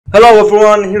Hello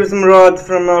everyone, here's Mrad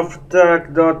from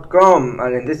Tech.com,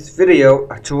 and in this video,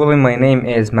 actually my name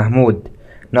is Mahmoud,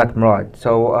 not Mrad,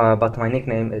 but my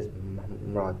nickname is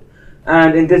Mrad.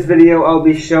 And in this video I'll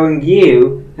be showing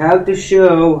you how to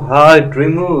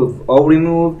remove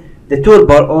the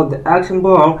toolbar or the action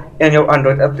bar in your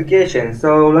Android application.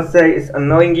 So let's say it's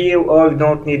annoying you or you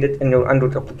don't need it in your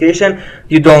Android application,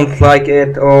 you don't like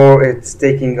it or it's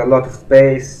taking a lot of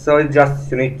space, so you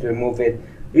need to remove it.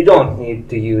 You don't need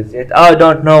to use it. I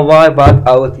don't know why, but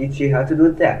I will teach you how to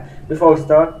do that. Before we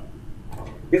start,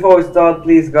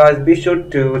 please guys, be sure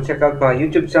to check out my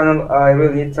YouTube channel. I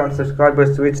really need some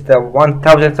subscribers to reach the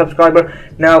 1000 subscriber.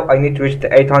 Now I need to reach the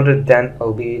 800, then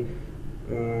I'll be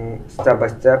step by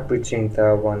step reaching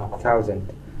the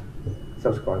 1000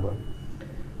 subscriber.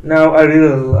 Now I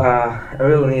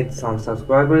really need some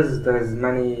subscribers. There's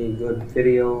many good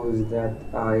videos that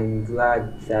I'm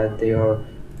glad that they are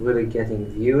really getting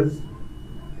views,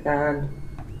 and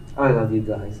I love you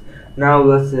guys. Now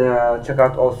let's check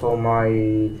out also my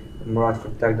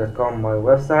mradfortech.com, my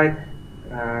website,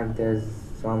 and there's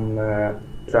some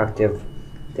attractive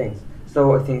things.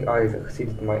 So I think I've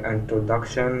exceeded my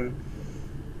introduction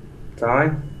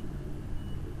time,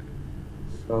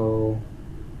 so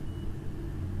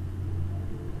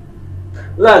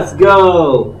let's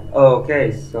go.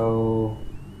 Okay, so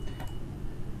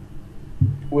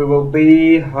we will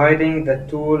be hiding the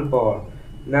toolbar.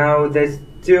 Now there's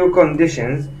two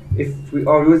conditions: if we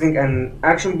are using an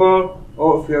action bar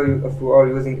or if we are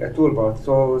using a toolbar.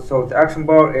 So the action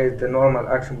bar is the normal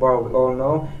action bar we all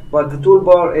know, but the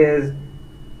toolbar is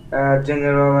a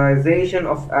generalization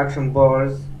of action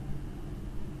bars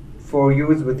for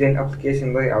use within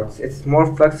application layouts. It's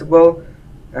more flexible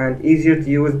and easier to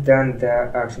use than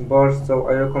the action bar, so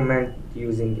I recommend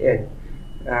using it.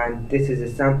 And this is a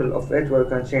sample of it where you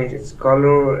can change its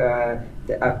color,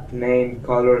 the app name,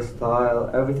 color,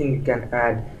 style, everything. You can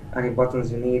add any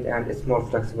buttons you need, and it's more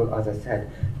flexible, as I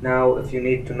said. Now if you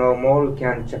need to know more, you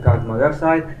can check out my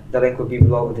website. The link will be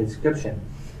below in the description.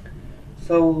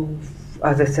 So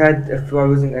as I said, if you are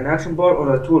using an action bar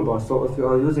or a toolbar, so if you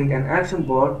are using an action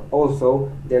bar,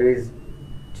 also there is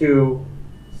two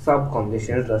sub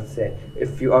conditions. Let's say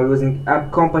if you are using app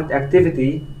compat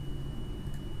activity,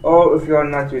 or if you are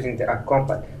not using the app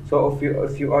compat. So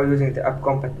if you are using the app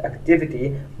compat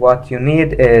activity, what you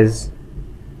need is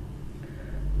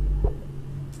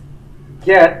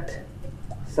get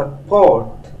support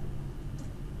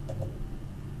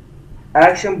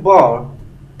action bar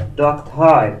dot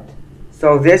hide.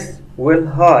 So this will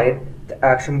hide the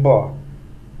action bar.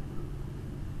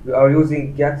 We are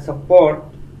using get support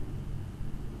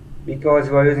because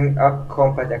we are using app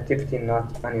compat activity,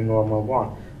 not any normal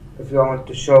one. If you want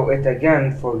to show it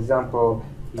again, for example,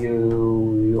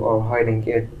 you are hiding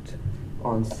it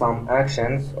on some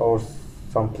actions or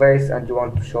some place and you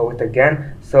want to show it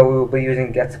again, so we will be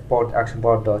using get support action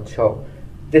bar dot show.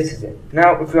 This is it.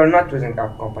 Now if you are not using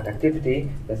app compat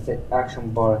activity, let's say action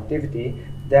bar activity,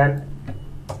 then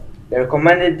the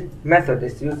recommended method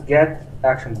is to use get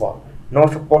action bar. No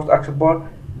support action bar,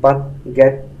 but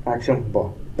get action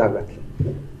bar directly.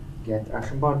 Get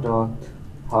action bar dot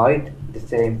hide, the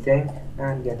same thing,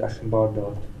 and get action bar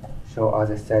dot show, as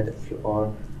I said, if you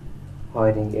are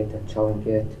hiding it and showing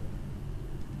it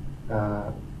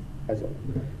as well.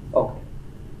 Okay.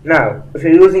 Now if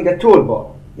you're using a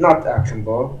toolbar, not action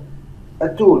bar, a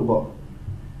toolbar,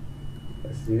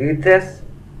 let's delete this.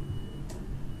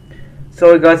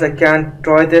 Sorry guys, I can't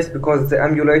try this because the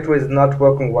emulator is not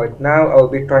working right now. I'll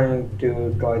be trying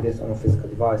to try this on a physical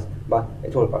device, but a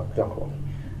toolbar don't work.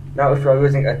 Now if you are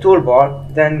using a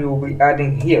toolbar, then you will be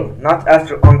adding here, not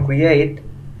after onCreate,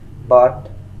 but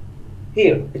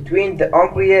here between the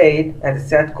onCreate and the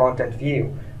set content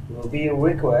view will be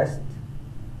request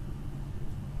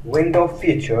window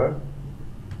feature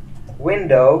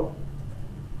window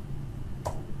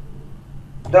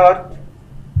dot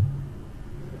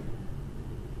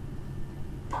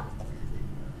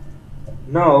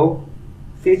no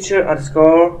feature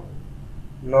underscore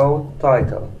no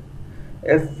title.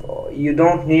 If you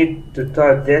don't need to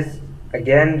type this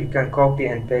again, you can copy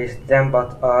and paste them,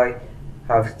 but I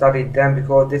have studied them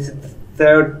because this is the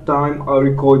third time I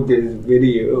record this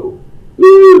video.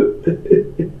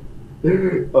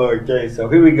 Okay, so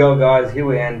here we go guys, here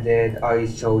we ended. I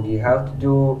showed you how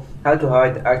to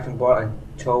hide the action bar and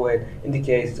show it in the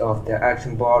case of the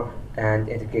action bar and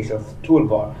in the case of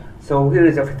toolbar. So here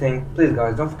is everything. Please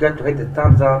guys, don't forget to hit the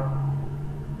thumbs up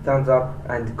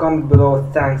and comment below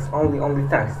thanks, only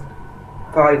thanks,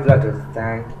 5 letters,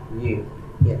 thank you,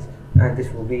 yes, and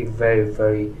this will be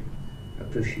very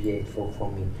appreciated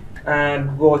for me.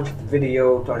 and watch the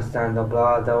video to understand the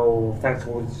blah. So thanks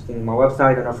for visiting my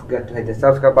website. Do not forget to hit the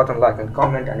subscribe button, like and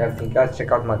comment and everything else.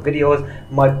 Check out my videos,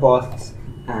 my posts,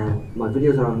 and my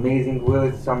videos are amazing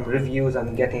with some reviews. I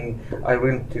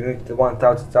went to reach the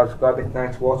 1000 subscribers.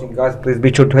 Thanks for watching, guys. Please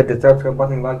be sure to hit the subscribe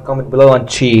button, like, comment below, and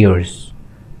cheers.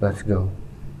 Let's go.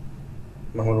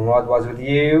 Mahmoud Mrad was with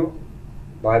you.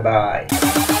 Bye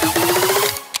bye.